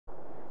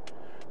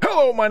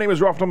Hello, my name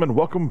is Rofnum, and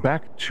welcome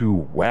back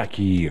to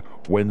Wacky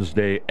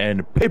Wednesday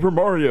and Paper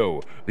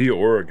Mario, the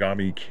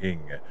Origami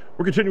King.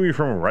 We're continuing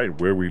from right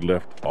where we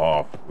left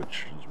off,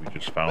 which is we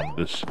just found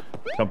this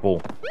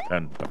temple,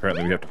 and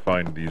apparently we have to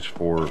find these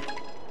 4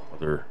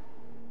 other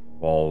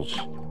balls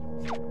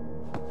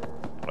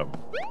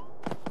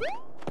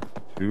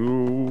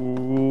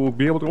to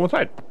be able to go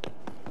inside.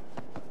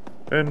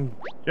 And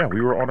yeah, we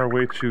were on our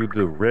way to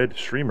the red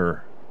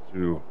streamer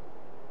to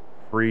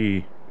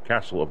free the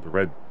castle of the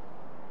red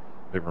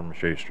paper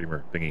mache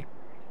streamer thingy.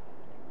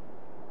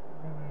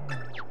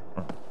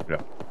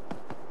 Yeah.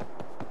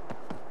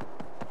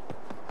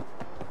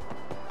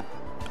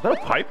 Is that a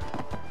pipe?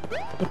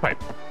 It's a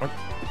pipe. What?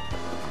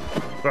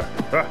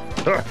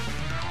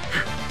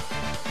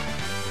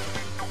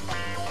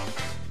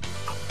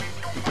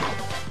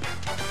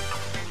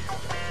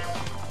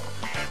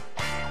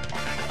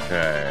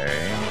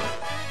 Okay.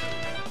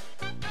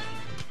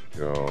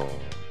 Go.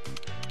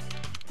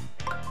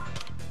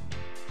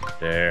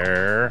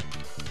 There.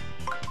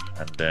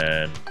 And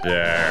then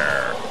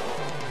there.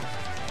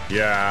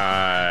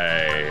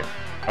 Yay!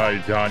 I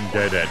done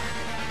did it.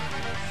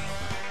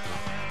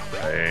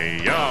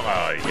 Hey,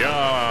 yeah,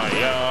 yeah,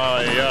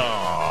 yeah,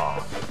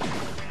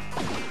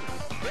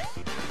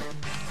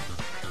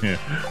 yeah.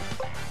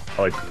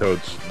 I like the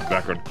toads in the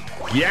background.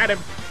 Get him!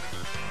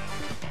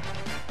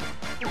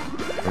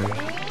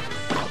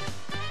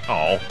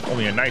 Oh,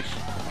 only a nice.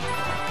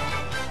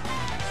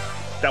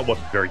 That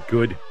wasn't very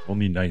good.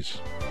 Only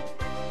nice.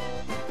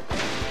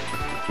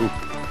 Ooh.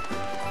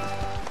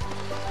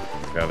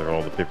 Gather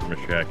all the paper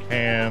mache I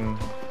can.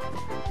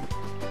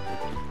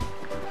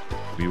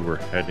 We were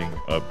heading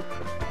up.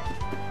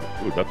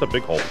 Ooh, that's a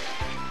big hole.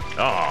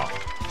 Ah!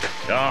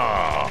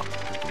 Ah!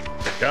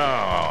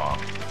 Ah!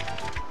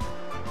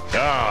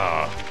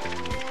 Ah!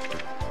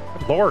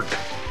 Good Lord!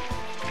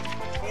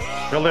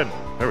 Fill in.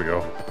 There we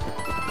go.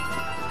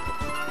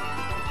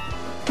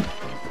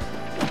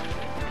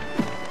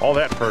 All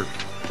that for...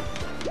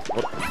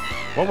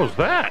 What was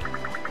that?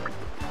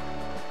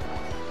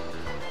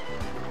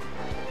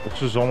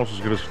 This is almost as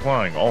good as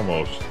flying.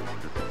 Almost.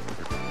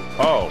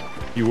 Oh,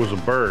 he was a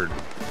bird.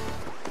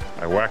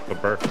 I whacked the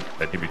bird,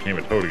 and he became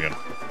a toad again.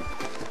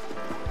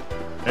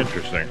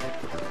 Interesting.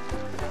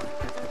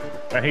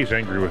 And he's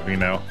angry with me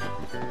now.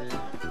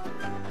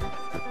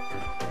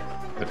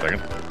 Wait a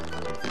second.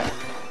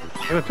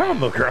 There's a toad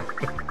milk drop.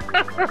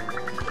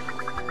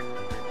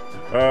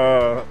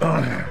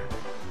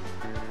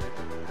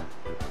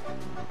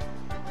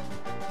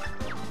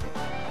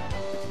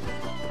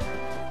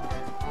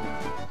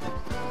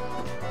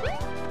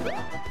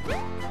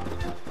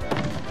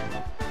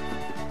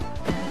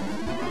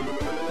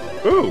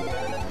 Ooh!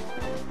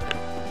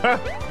 Ha!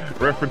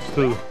 Reference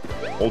to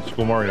old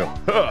school Mario.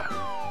 Huh.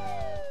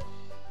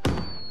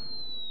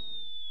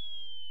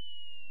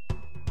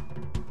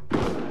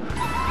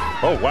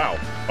 Oh wow!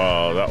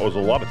 That was a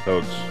lot of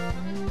toads.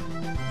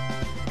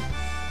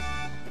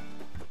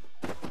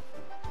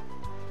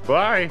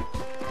 Bye!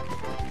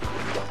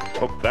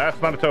 Oh,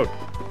 that's not a toad.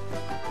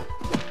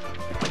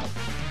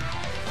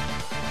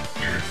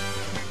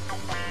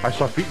 I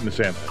saw feet in the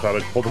sand. I thought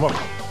I'd pull them up.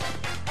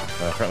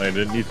 Apparently I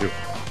didn't need to.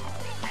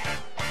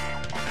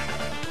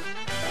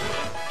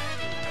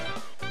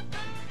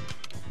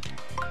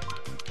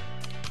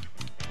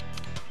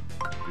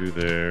 You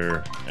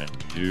there, and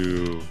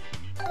you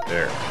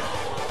there.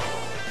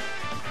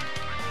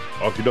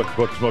 Okie dokie,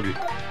 poke smoky.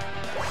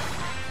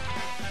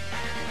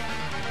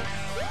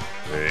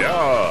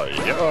 Yeah,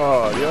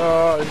 yeah,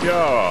 yeah,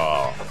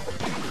 yeah.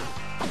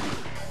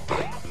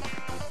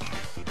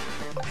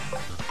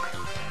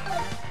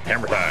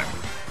 Hammer time.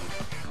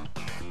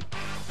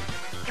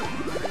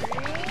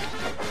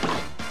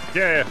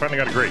 Yeah, finally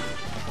got a grate.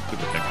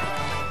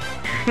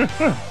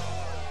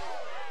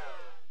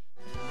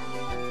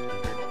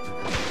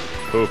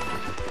 Oof.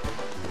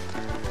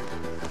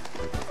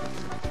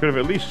 Could have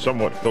at least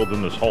somewhat filled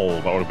in this hole.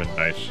 That would have been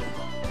nice.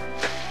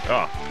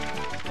 Ah.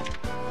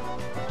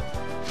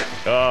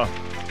 Oh.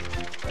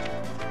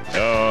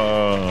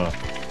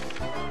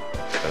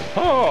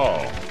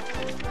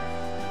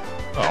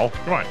 Oh,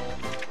 come on.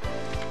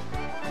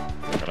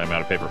 And I'm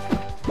out of paper.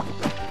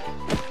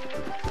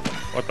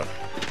 What the?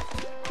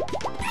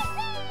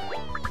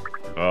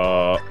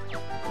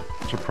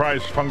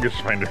 Surprise fungus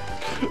finder.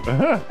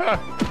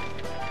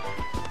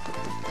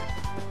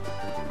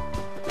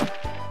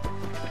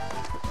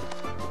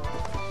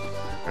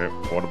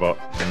 What about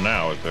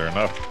now? Is there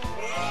enough?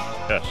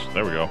 Yes,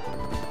 there we go.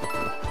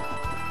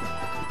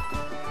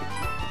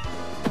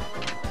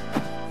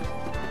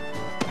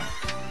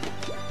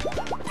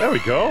 There we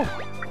go.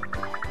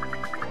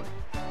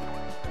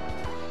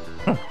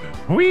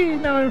 Whee!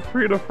 Now I'm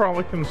free to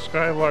frolic and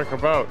skylark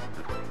about.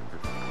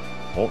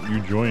 Won't you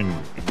join?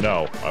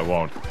 No, I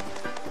won't.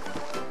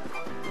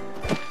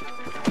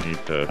 I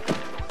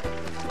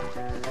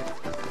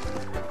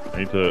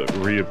need to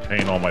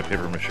reobtain all my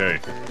paper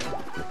mache.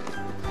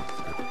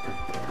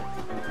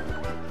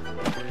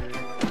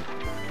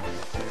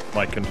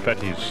 My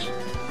confettis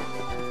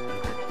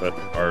that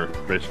are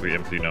basically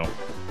empty now.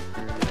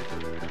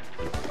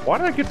 Why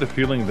did I get the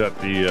feeling that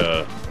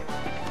the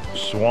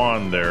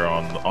swan there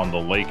on the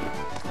lake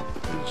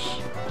is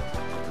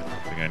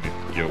something I need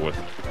to deal with?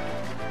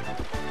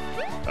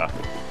 Ah,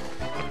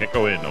 I can't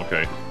go in.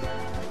 Okay,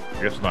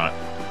 I guess not.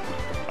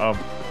 I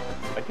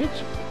did.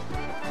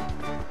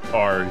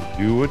 Are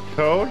you a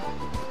toad?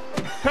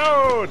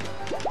 Toad!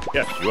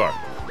 Yes, you are.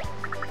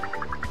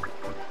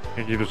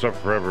 Can't keep this up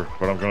forever,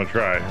 but I'm gonna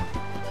try.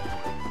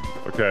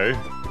 Okay.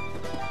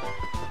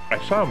 I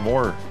saw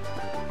more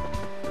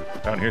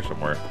down here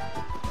somewhere.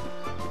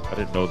 I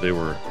didn't know they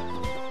were...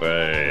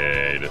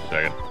 Wait a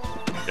second.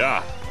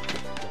 Yeah.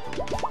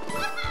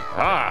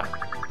 Ah!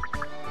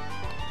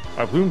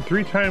 I bloomed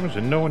 3 times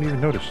and no one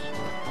even noticed.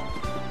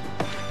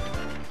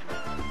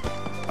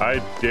 I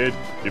did.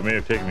 It may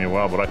have taken me a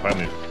while, but I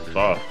finally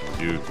saw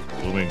you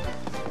blooming.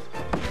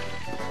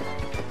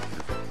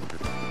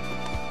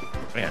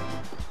 Man.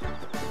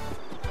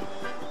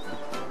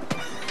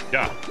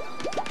 Yeah.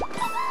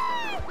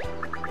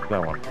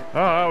 That one. Oh,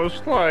 I was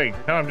flying.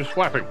 Now I'm just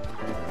flapping.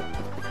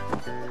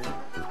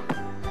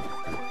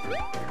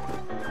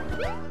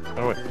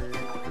 Oh, wait.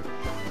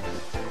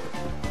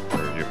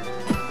 Where are you?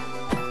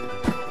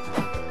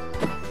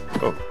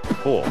 Oh,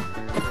 cool.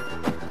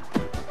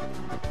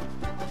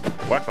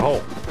 Whack the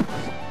hole.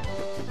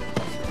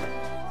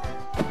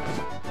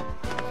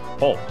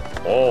 Hole.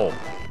 Oh.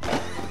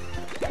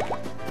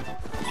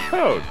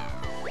 Toad.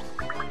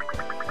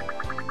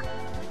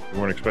 You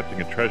weren't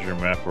expecting a treasure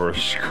map or a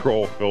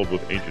scroll filled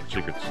with ancient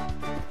secrets.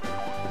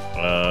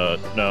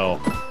 No.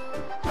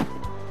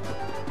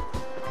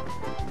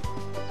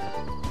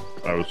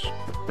 I was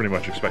pretty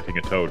much expecting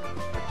a toad.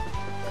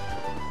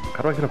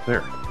 How do I get up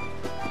there?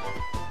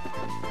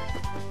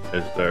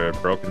 Is there a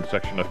broken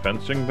section of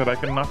fencing that I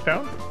can knock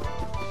down?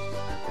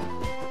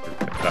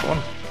 That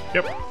one?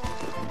 Yep.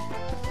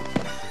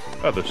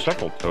 Oh, there's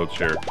several toads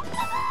here.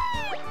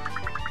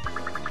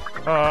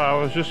 I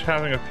was just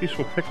having a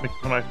peaceful picnic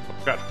when I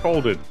got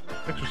folded.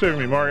 Thanks for saving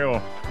me,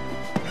 Mario.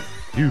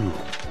 You.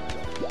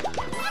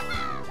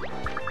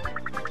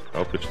 I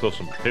hope there's still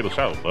some potato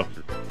salad left.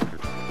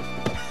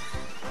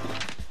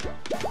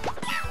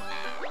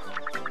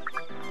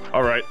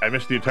 Alright, I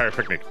missed the entire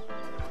picnic.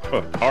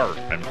 Oh,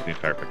 I missed the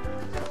entire picnic.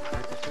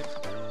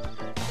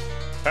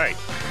 Hey,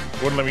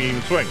 wouldn't let me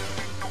even swing.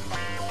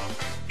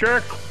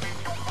 Jerk!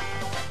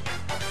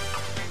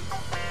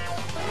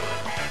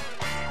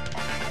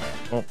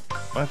 Oh,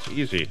 that's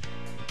easy.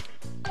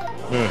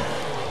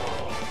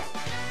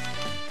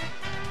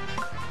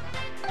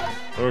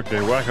 Okay,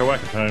 wacka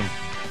wacka time.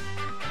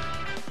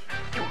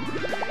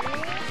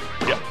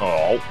 Yeah.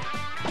 Oh,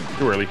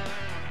 too early.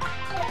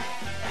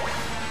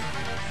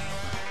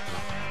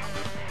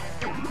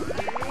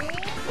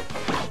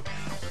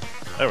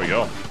 There we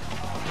go.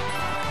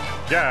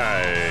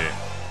 Yay!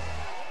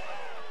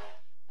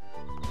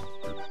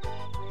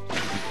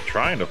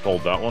 Trying to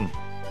fold that one.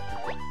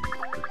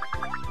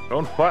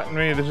 Don't flatten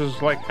me, this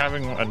is like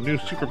having a new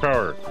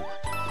superpower.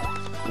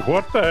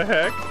 What the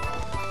heck?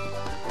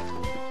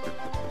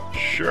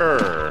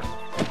 Sure.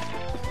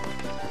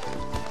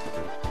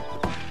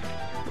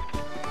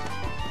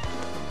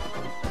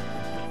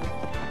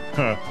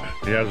 Huh,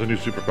 he has a new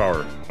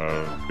superpower,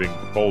 being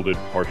folded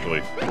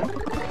partially.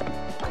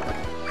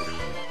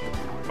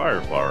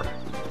 Fire flower.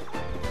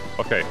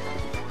 Okay.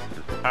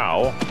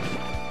 Ow.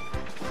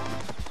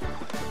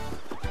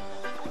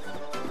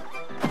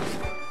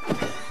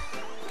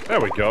 There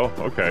we go.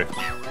 Okay.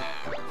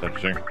 That's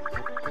interesting.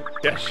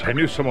 Yes, I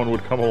knew someone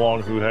would come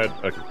along who had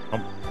a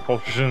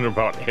compulsion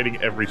about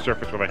hitting every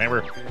surface with a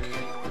hammer.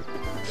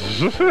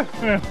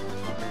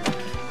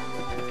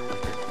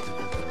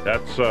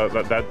 That's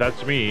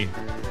me.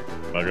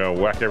 I'm gonna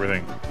whack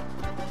everything.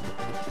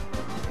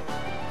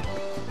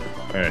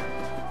 Okay.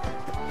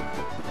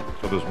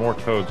 So there's more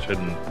toads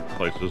hidden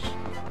places.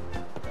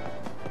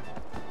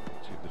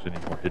 Let's see if there's any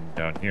more hidden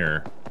down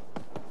here.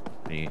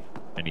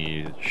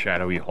 Any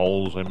shadowy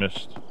holes I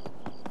missed?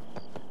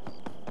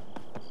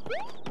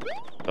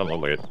 Doesn't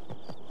look like it.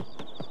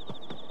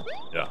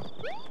 Yeah.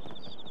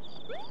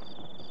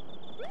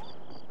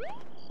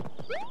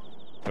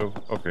 Oh,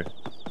 okay.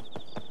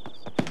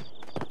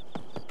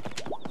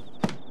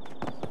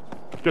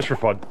 Just for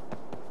fun.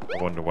 I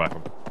wanted to whack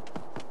them.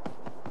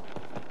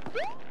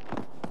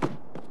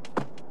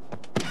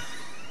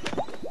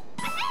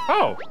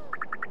 Oh!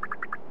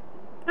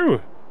 Ooh.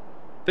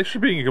 Thanks for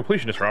being a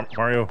completionist,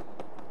 Mario.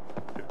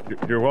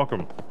 You're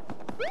welcome.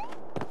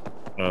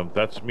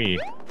 That's me.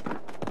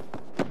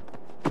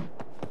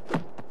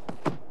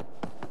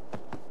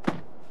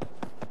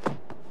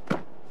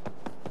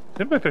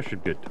 Seems like there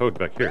should be a toad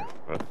back here,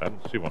 but I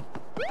don't see one.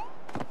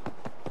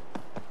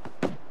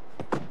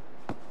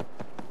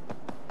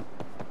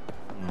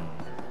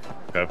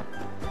 Okay.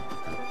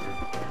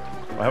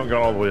 I haven't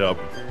gone all the way up.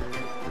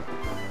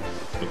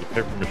 There's a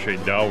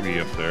papier-mâché doggy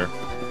up there.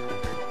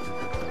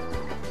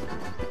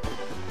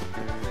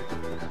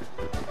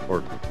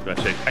 Or, did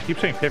I say, I keep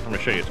saying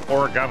papier-mâché, it's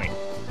origami.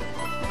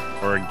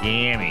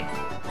 Origami.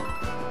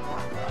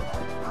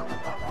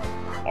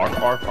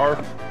 Arf, arf, arf.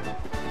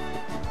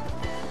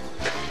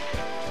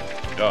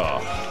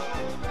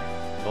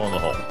 Still in the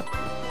hole.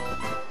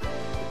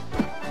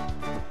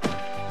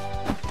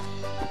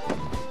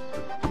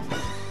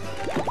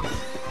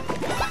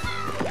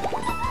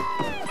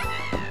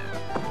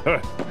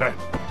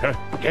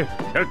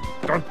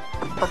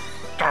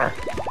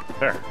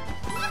 There.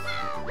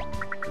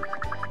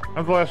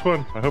 I'm the last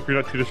one. I hope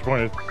you're not too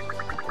disappointed.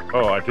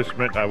 Oh, I just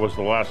meant I was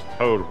the last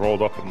toad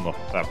rolled up in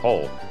that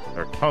hole.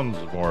 There are tons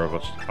more of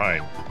us to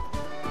find.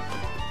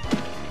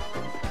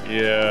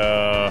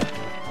 Yeah.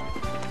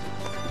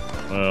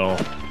 Well,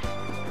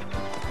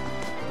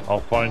 I'll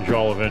find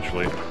y'all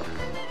eventually.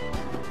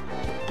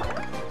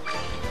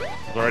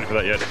 Not ready for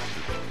that yet.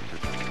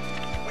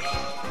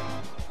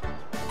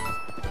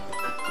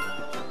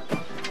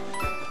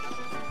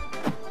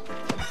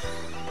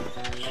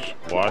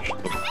 Squash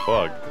the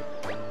bug.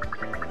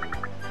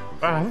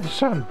 Ah, the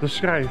sun, the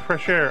sky,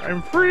 fresh air.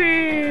 I'm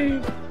free!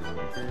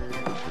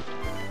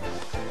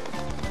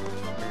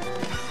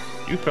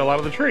 You fell out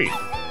of the tree.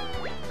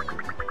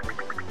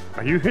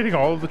 Are you hitting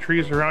all of the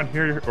trees around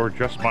here, or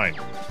just mine?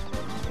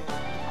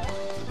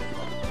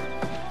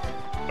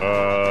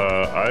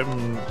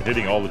 I'm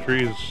hitting all the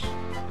trees.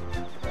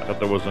 I thought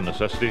that was a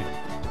necessity.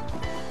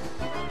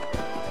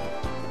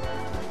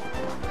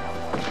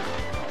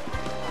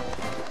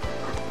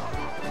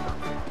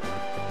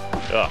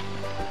 Yeah.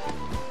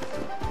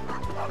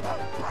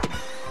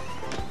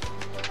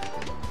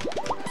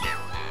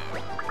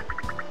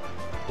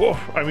 Woof,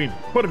 I mean,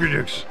 put up your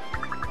dukes.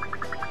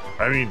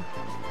 I mean,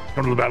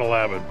 come to the battle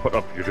lab and put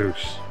up your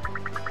dukes.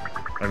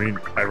 I mean,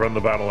 I run the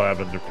battle lab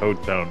in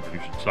Toad Town. You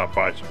should stop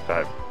by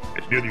sometime.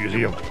 It's near the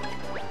museum.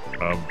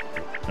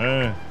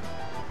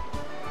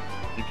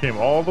 You came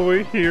all the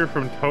way here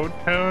from Toad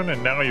Town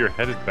and now you're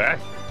headed back?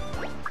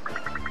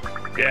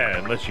 Yeah,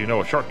 unless you know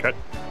a shortcut.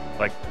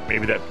 Like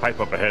maybe that pipe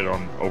up ahead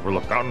on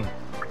Overlook Mountain.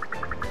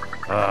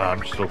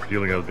 I'm still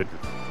feeling a bit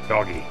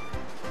doggy.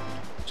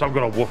 So I'm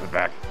gonna woof it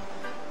back.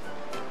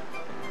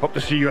 Hope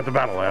to see you at the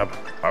battle lab.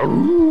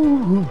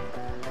 Oh,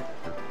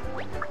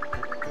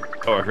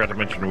 I forgot to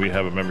mention we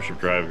have a membership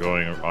drive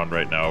going on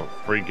right now.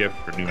 Free gift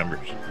for new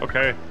members.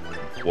 Okay.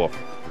 Woof.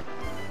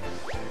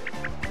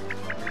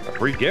 A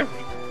free gift?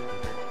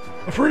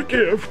 A free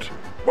gift?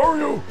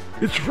 Mario,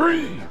 it's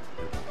free!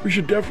 We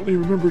should definitely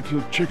remember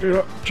to check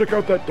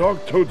out that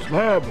dog Toad's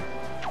lab.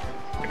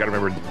 I gotta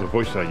remember the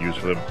voice I use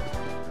for them.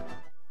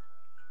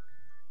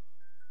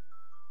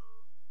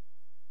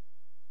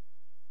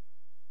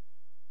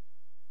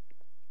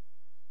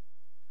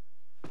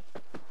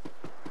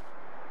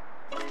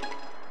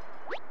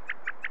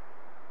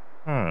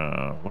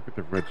 Look at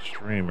the red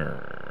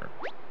streamer.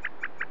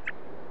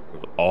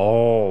 It goes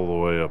all the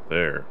way up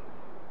there.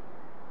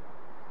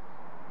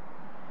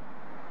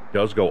 It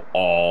does go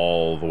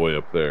all the way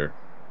up there.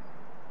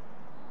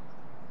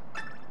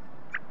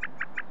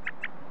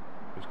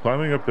 Is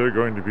climbing up there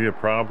going to be a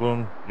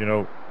problem, you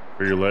know,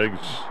 for your legs?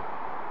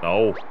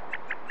 No.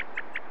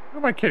 Who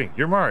am I kidding?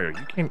 You're Mario.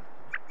 You can't...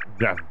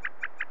 Yeah.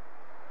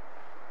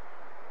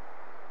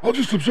 I'll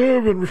just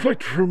observe and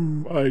reflect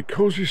from my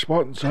cozy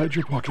spot inside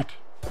your pocket.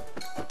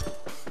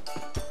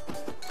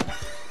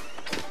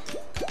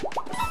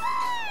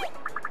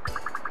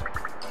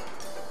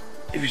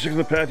 If you stick to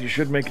the path, you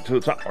should make it to the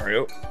top,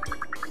 Mario.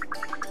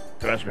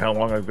 Don't ask me how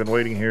long I've been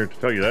waiting here to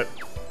tell you that.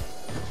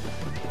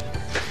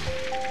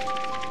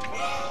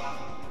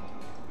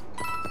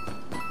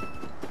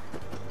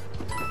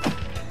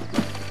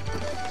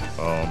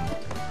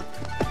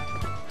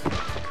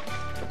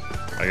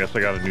 I guess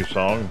I got a new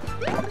song.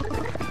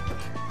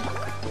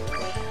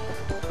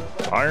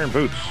 Iron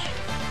boots.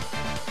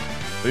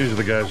 These are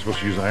the guys supposed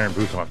to use iron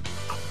boots on.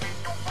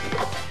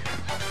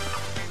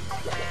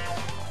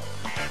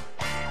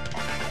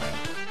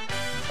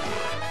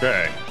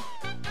 Okay.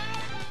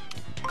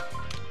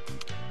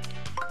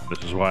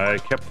 This is why I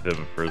kept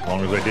them for as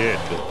long as I did.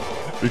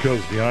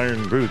 Because the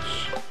iron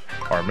boots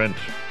are meant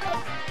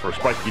for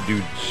spiky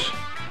dudes.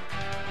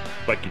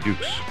 Spiky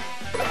dukes.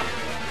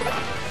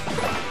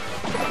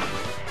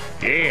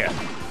 Yeah!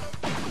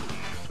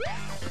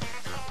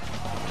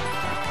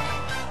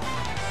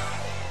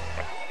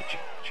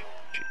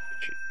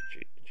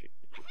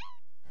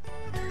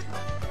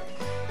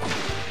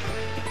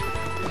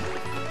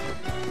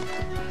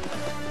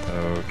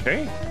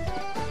 Okay.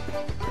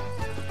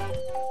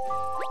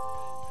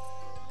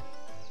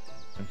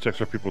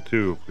 Insects are people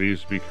too.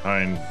 Please be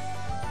kind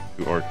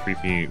to our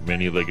creepy,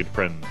 many-legged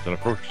friends and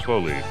approach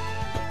slowly.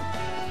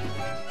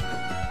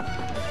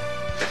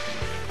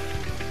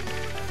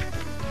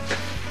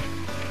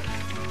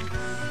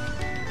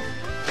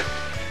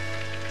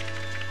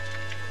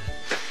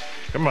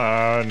 Come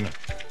on.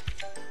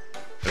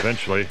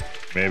 Eventually,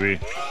 maybe.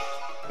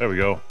 There we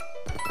go.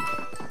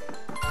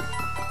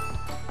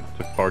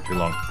 Took far too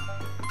long.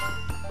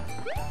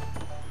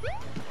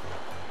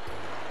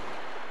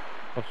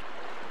 Let's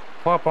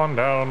plop on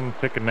down,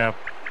 take a nap.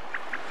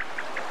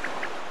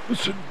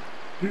 Listen,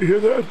 do you hear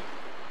that?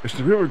 It's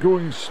the river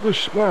going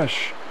splish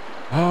splash.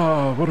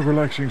 Ah, what a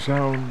relaxing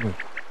sound.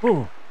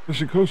 Oh,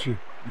 listen closer.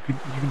 You can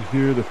even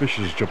hear the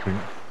fishes jumping.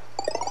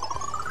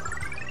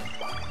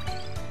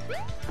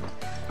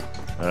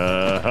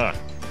 Uh-huh.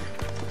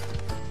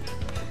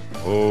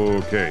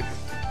 Okay.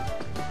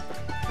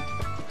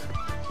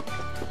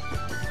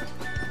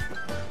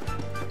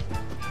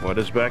 What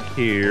is back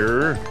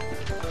here?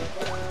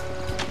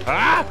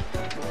 Ah!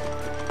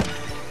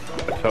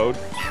 A toad.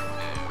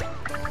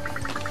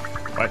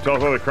 My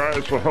telephone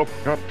cries for help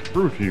got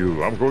through to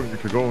you. I'm going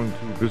to go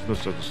into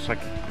business as a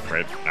psychic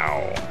right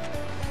now.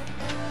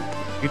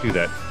 You do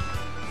that.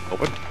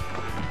 Open.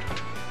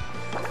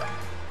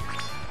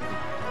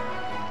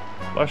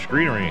 Lush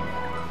greenery.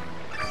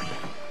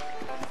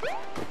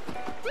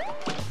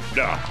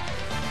 Yeah.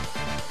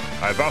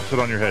 I bounced it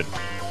on your head.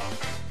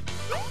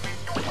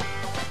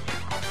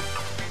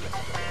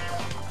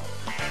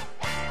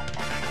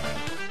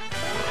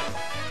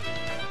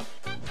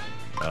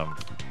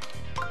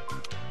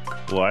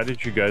 Why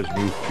did you guys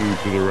move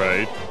to the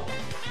right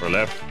or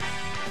left?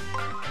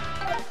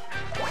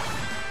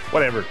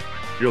 Whatever.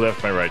 Your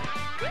left, my right.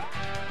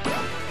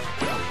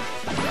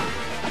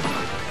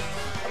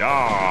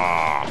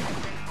 Ah!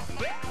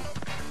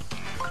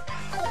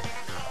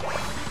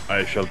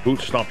 I shall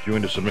boot stomp you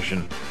into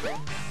submission.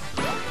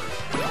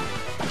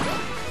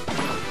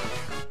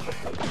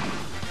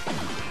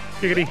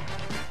 Giggity.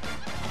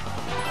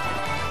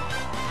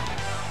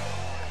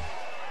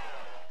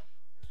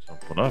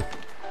 Simple enough.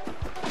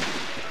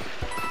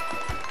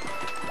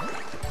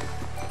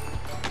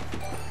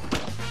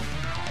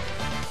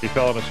 He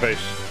fell on his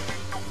face.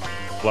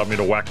 Allowed me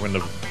to whack him in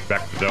the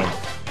back of the dome.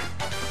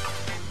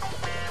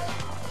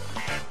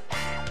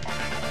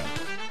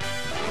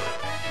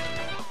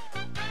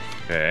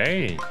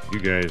 Okay, you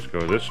guys go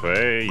this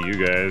way, you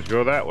guys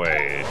go that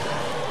way.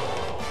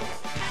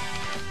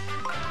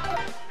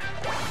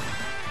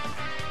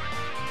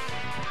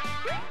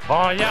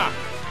 Oh yeah!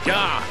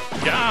 Yeah!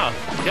 Yeah!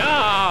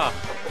 Yeah!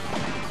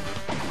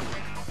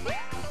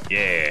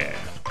 Yeah!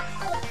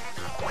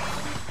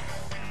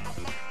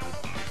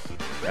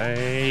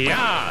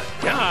 Yeah!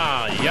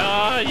 Yeah!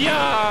 Yeah!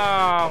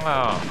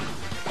 Yeah!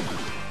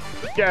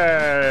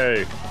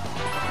 Yay!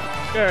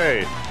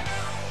 Yay!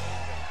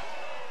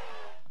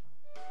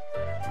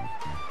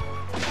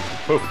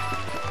 Poof.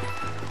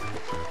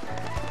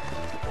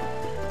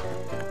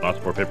 Lots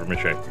more paper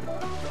mache.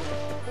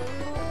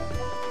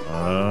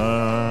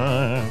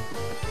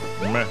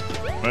 Meh,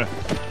 meh.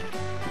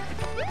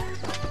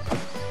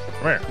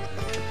 Come here.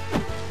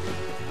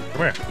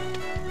 Come here.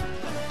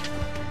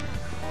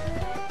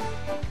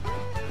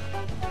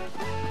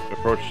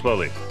 Approach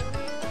slowly.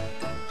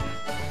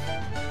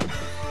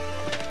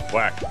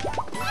 Whack.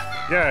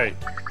 Yay!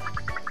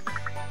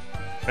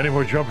 Any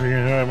more jumping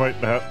and I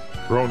might not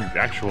have grown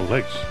actual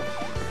legs.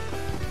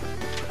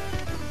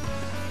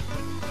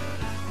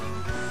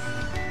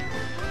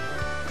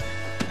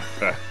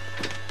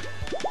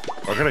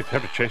 Am I gonna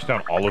have to chase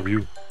down all of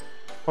you?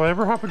 Will I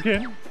ever hop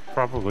again?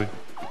 Probably.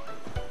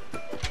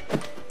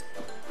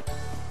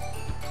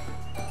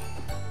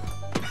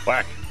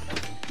 Whack.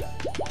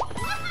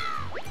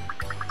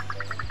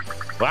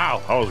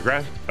 Wow, I was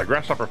a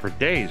grasshopper for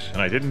days,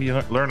 and I didn't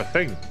even learn a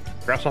thing.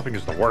 Grasshopping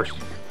is the worst.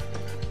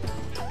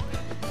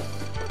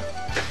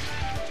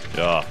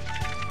 Yeah.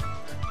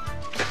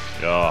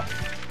 Yeah.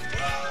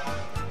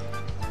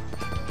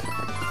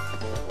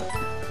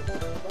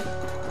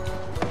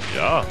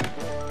 Yeah.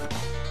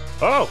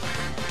 Oh!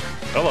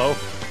 Hello.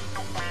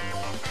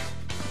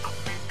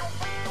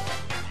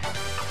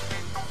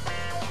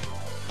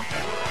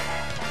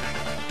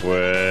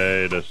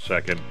 Wait a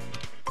second.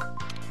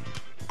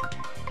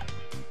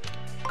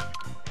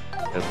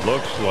 It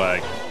looks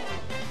like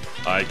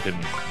I can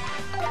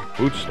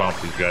boot stomp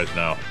these guys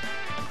now.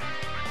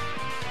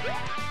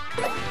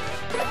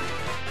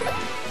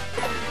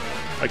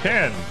 I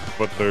can,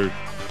 but they're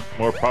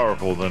more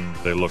powerful than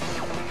they look.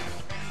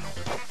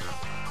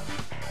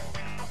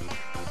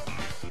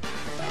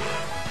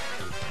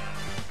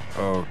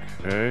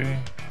 Okay.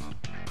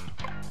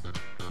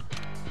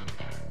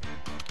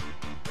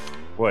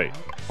 Wait,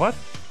 what?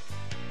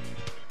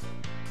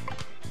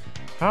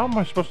 How am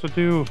I supposed to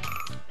do?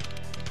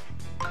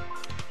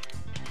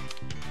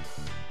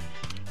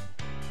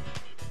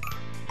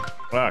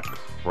 Ah,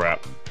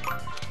 crap.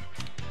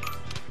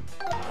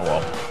 Oh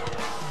well.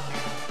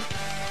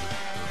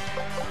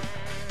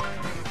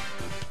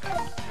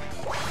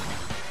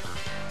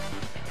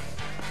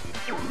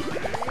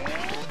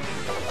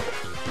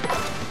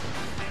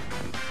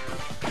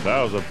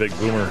 That was a big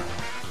boomer.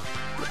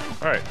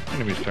 Alright,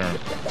 enemy's turn.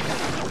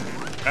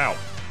 Ow.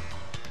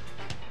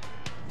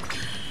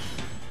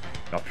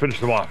 Now finish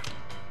them off.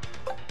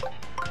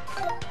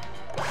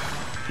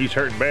 He's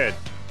hurting bad.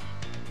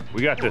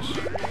 We got this.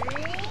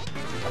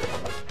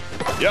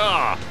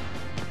 Yeah!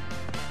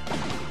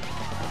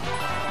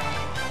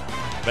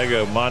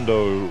 Mega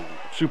Mondo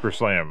Super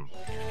Slam.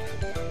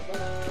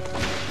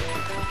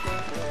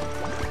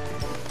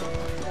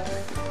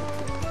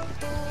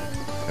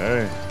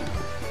 Okay.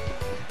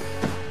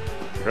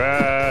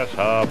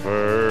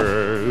 Grasshoppers.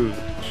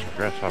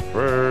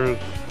 Grasshoppers.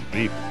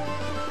 Leap.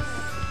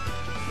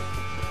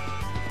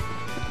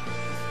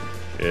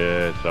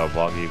 It's a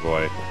buggy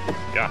boy.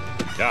 Yeah,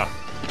 yeah.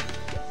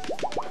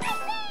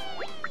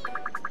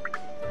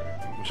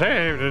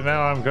 saved, and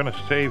now I'm gonna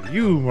save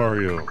you,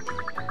 Mario.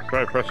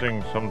 Try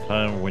pressing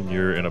sometime when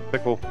you're in a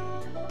pickle.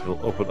 It'll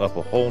open up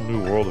a whole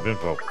new world of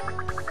info.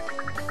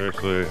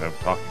 Seriously, I'm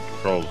talking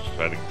controls,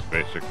 settings,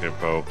 basic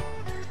info.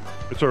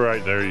 It's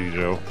alright, there you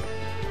go.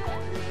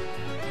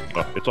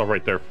 It's all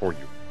right there for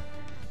you.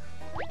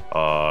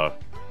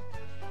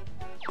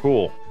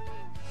 Cool.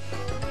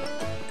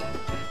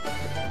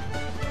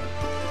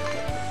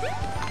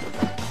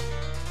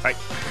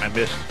 I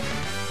missed.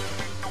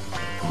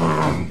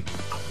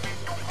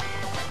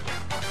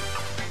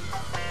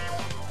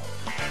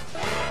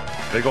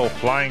 Big old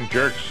flying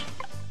jerks.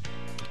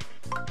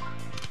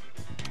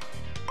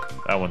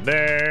 That one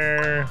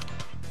there.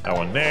 That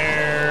one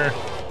there.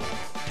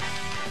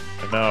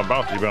 And now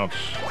bouncy bounce.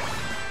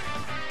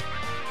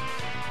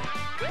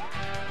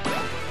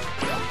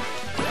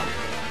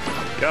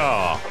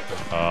 Yeah.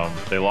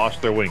 They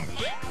lost their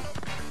wings.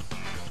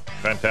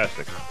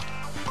 Fantastic.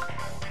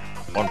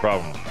 One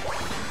problem.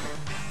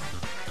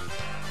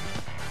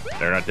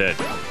 They're not dead.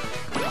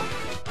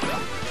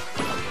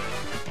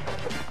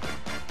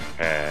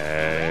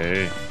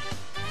 Hey.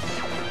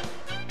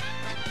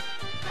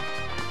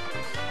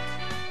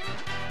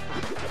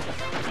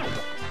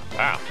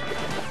 Ow.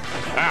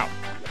 Ow.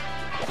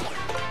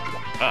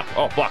 Ah,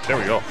 oh, block. There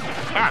we go.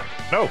 Ah,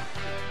 no.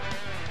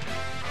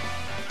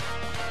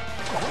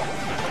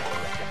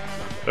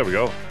 There we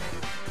go.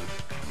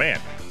 Man.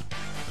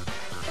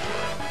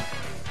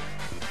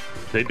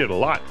 They did a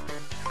lot.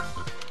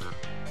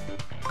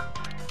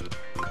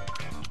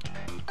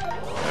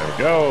 There we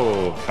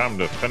go. Time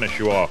to finish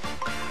you off.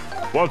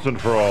 Once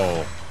and for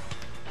all.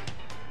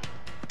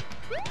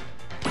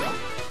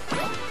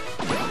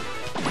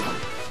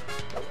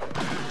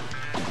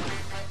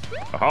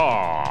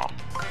 Aha!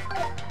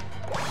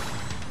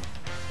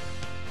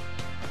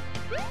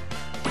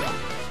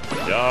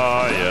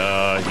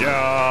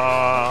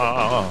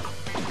 Yeah.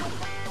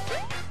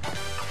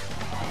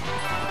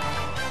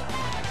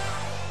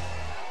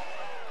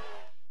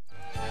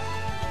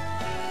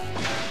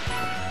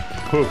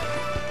 Whew.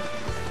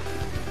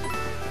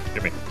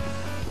 Give me.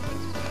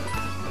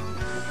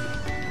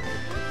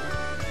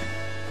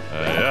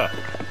 Yeah.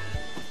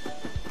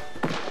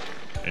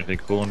 Anything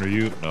cool under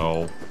you?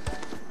 No.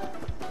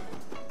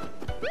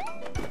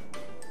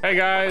 Hey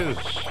guys!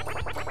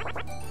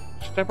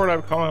 Step what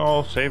I'm calling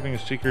all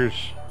savings seekers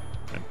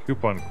and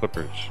coupon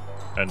clippers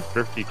and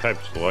thrifty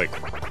types alike.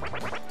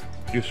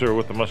 You sir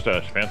with the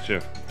mustache, fancy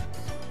a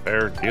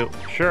fair deal?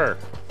 Sure.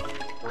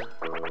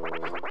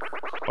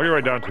 I'll get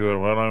right down to it.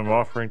 What I'm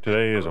offering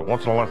today is a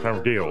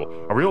once-in-a-lifetime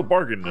deal. A real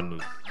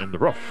bargain in the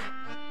rough.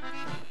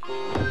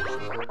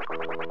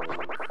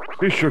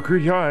 Feast your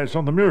greedy eyes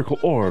on the miracle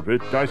orb.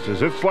 It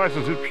dices, it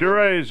slices, it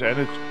purees, and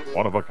it's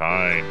one of a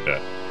kind.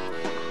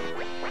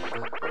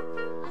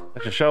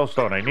 That's a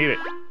shellstone. I need it.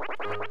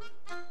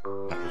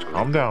 Now just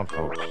calm down,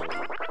 folks.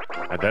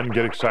 And then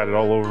get excited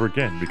all over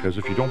again, because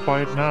if you don't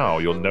buy it now,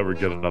 you'll never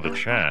get another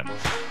chance.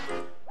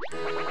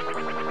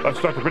 Let's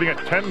start the bidding at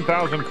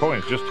 10,000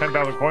 coins. Just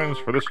 10,000 coins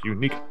for this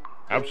unique,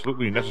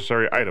 absolutely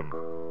necessary item.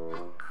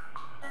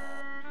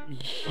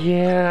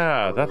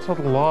 Yeah, that's a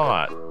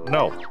lot.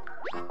 No.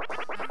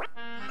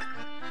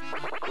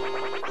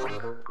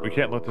 We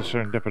can't let this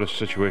serendipitous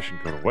situation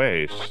go to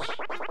waste.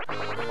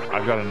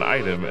 I've got an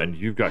item and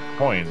you've got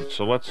coins,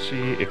 so let's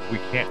see if we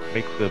can't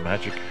make the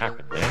magic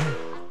happen, eh?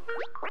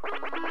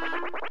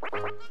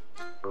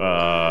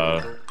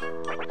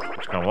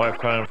 It's kind of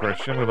lifetime for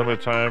extremely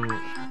limited time.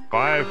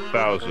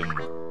 5,000.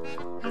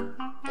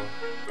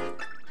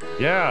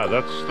 Yeah,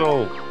 that's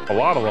still a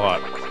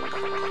lot.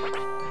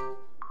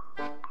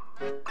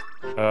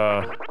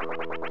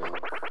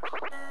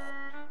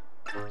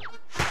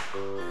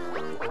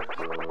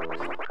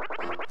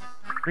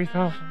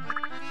 3,000.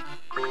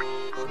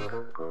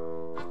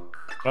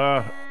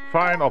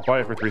 Fine, I'll buy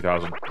it for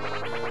 3,000.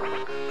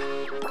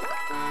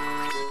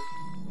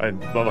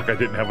 Not like I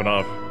didn't have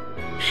enough.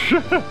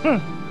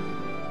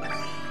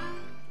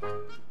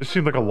 This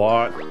seemed like a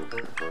lot.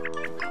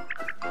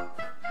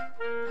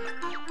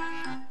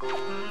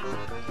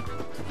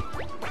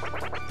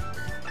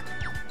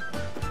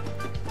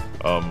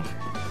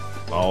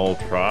 I'll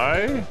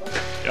try?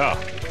 Yeah.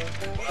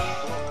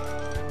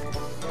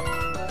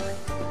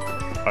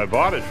 I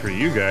bought it for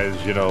you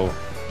guys, you know.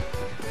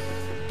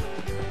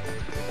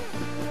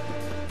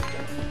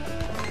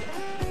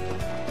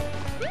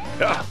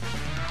 Yeah.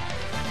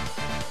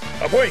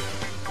 Oh boy.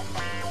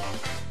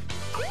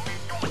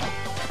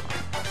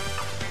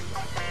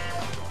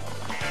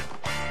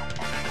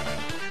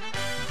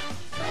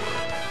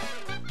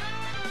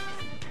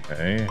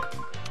 Okay.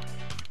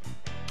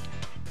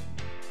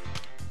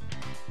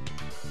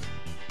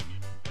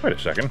 Wait a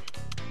second.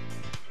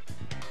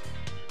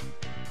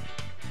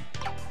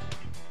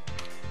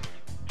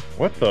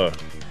 What the?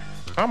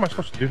 How am I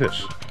supposed to do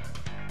this?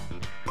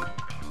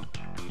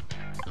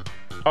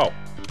 Oh.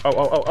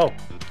 Oh.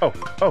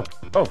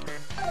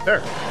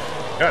 There.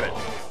 Got it.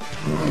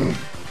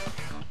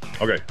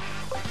 Okay.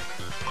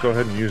 Go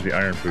ahead and use the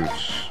iron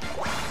boots.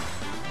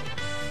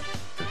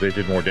 They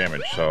did more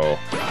damage, so...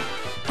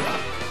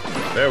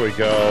 There we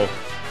go.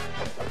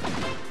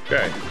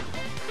 Okay.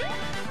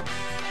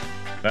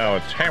 Now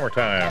it's hammer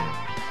time.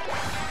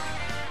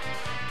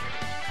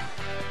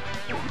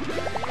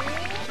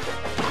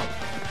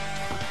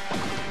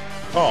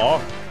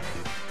 Aw.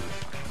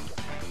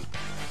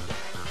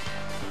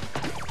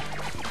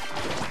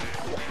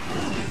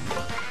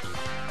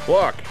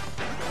 Block.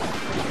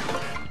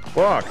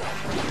 Block.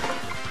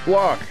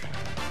 Block.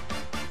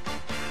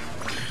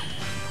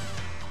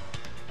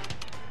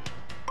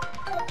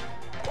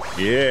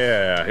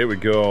 Yeah, here we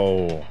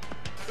go.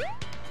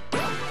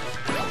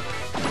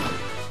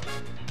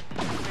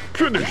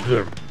 Finish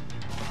them.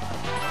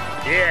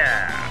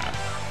 Yeah.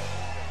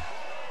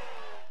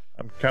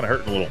 I'm kind of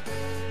hurting a little.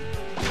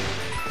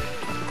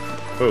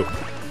 Oh.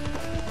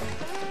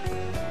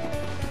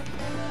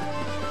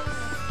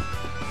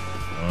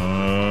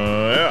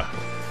 Yeah.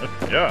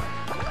 Yeah.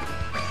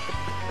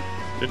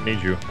 Didn't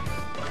need you.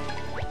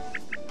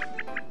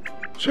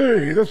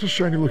 Say, that's a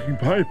shiny looking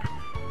pipe.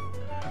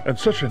 And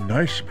such a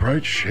nice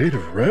bright shade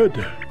of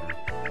red.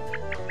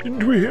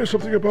 Didn't we hear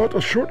something about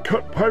a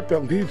shortcut pipe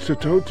that leads to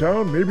Toad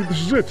Town? Maybe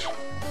this is it.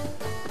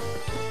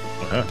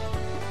 Uh-huh.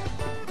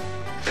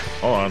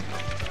 Hold on.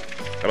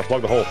 Gotta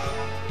plug the hole.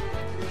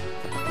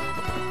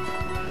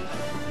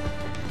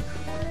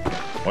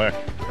 Whack.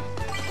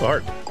 The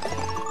heart.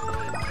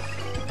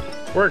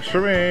 Works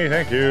for me,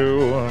 thank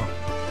you.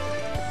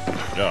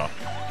 Yeah.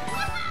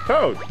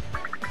 Toad!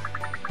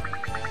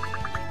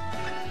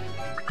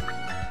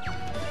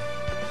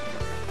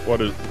 What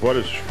is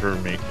for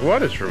me?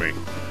 What is for me?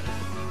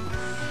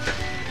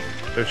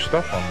 There's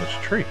stuff on this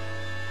tree.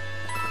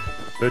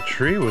 The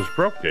tree was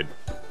broken.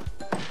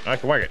 I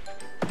can whack it.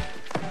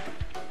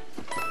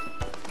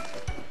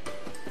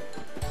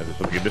 And there's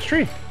something in this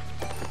tree.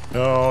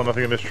 No,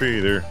 nothing in this tree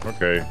either.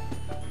 Okay.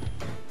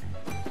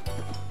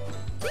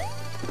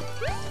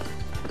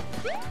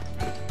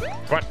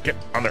 Come on, get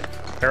on there.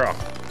 Hair off.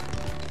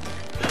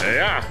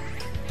 Yeah.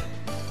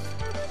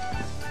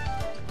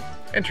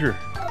 Enter.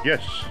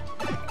 Yes.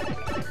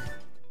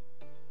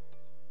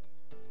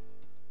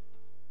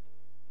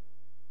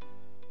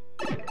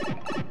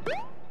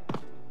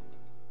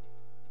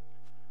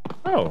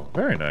 Oh,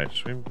 very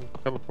nice. We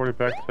teleported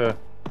back to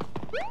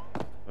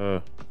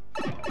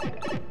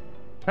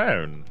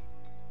town.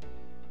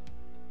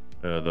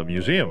 The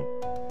museum.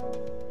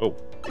 Oh.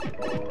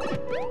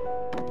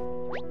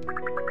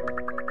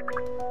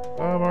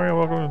 Mario,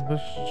 welcome.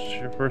 This is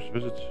your first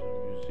visit to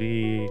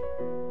Museum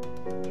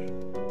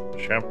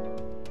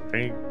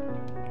Champagne.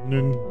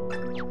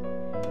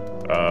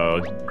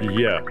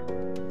 Yeah.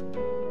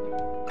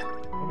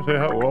 Let me tell you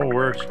how it all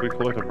works. We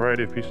collect a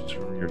variety of pieces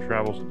from your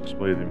travels and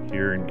display them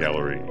here in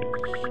galleries.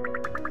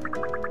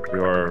 We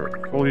are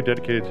fully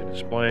dedicated to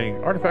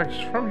displaying artifacts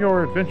from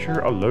your adventure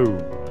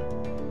alone.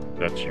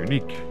 That's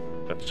unique.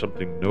 That's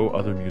something no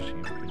other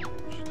museum can use.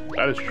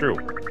 That is true.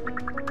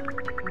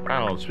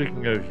 Wow,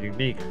 speaking of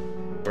unique,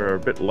 we're a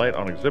bit light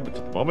on exhibits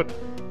at the moment,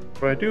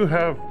 but I do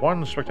have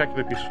one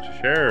spectacular piece to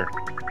share.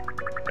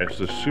 It's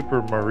the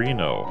Super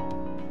Marino,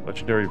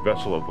 legendary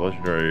vessel of the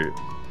legendary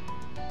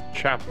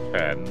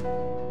Chaptan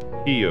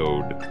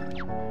Geode.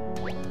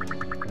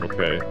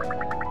 Okay.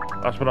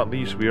 Last but not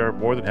least, we are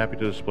more than happy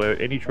to display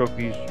any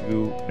trophies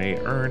you may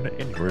earn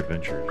in your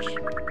adventures.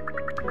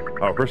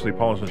 I'll personally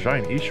polish and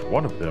shine each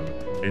one of them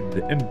in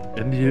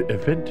the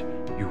event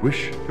you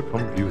wish to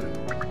come view them.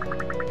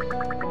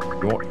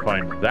 You won't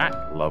find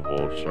that level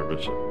of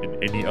service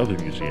in any other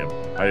museum,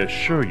 I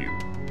assure you.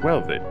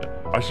 Well then,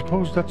 I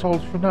suppose that's all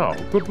for now.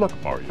 Good luck,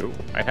 Mario.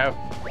 I have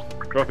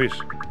trophies.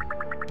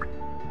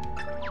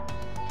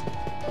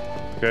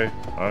 Okay,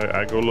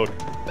 I go look.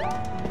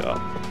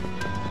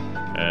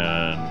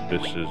 And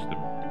this is the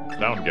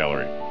sound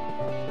gallery.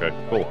 Okay,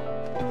 cool.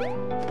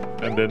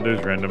 And then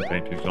there's random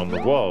paintings on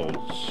the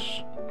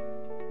walls.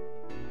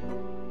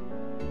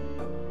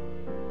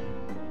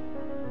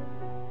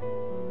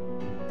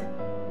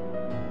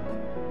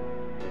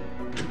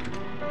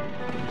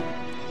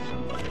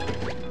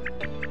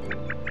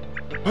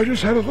 I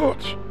just had a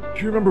thought. Do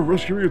you remember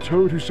rescuing a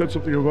toad who said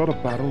something about a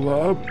battle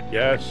lab?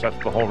 Yes, that's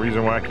the whole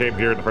reason why I came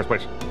here in the first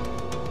place.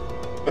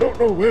 I don't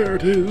know where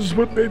it is,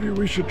 but maybe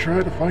we should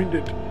try to find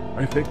it.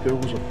 I think there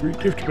was a free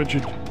gift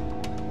mentioned.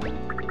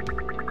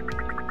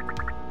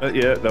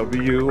 Yeah, that would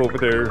be you over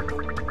there.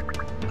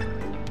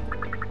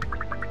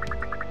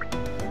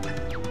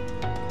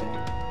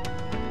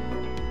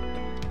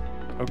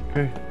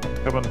 Okay,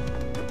 coming.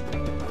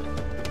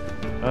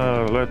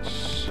 Let's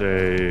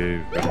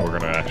save, and we're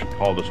gonna actually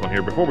call this one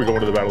here. Before we go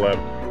into the battle lab,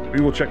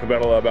 we will check the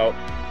battle lab out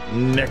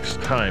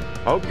next time.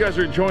 I hope you guys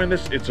are enjoying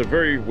this. It's a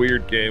very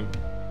weird game.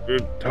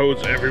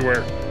 Toads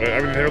everywhere.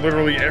 I mean, they're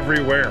literally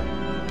everywhere.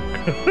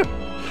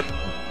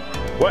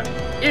 But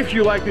if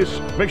you like this,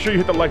 make sure you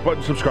hit the like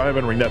button, subscribe,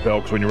 and ring that bell,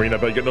 because when you ring that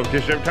bell, you get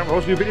notifications every time I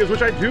post new videos,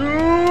 which I do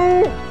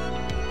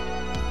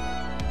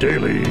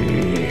daily.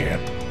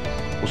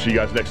 We'll see you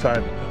guys next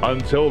time.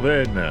 Until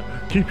then,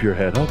 keep your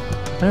head up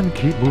and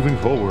keep moving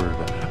forward.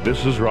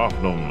 This is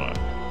Rofnum,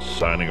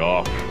 signing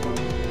off.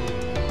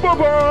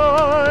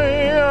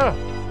 Bye-bye!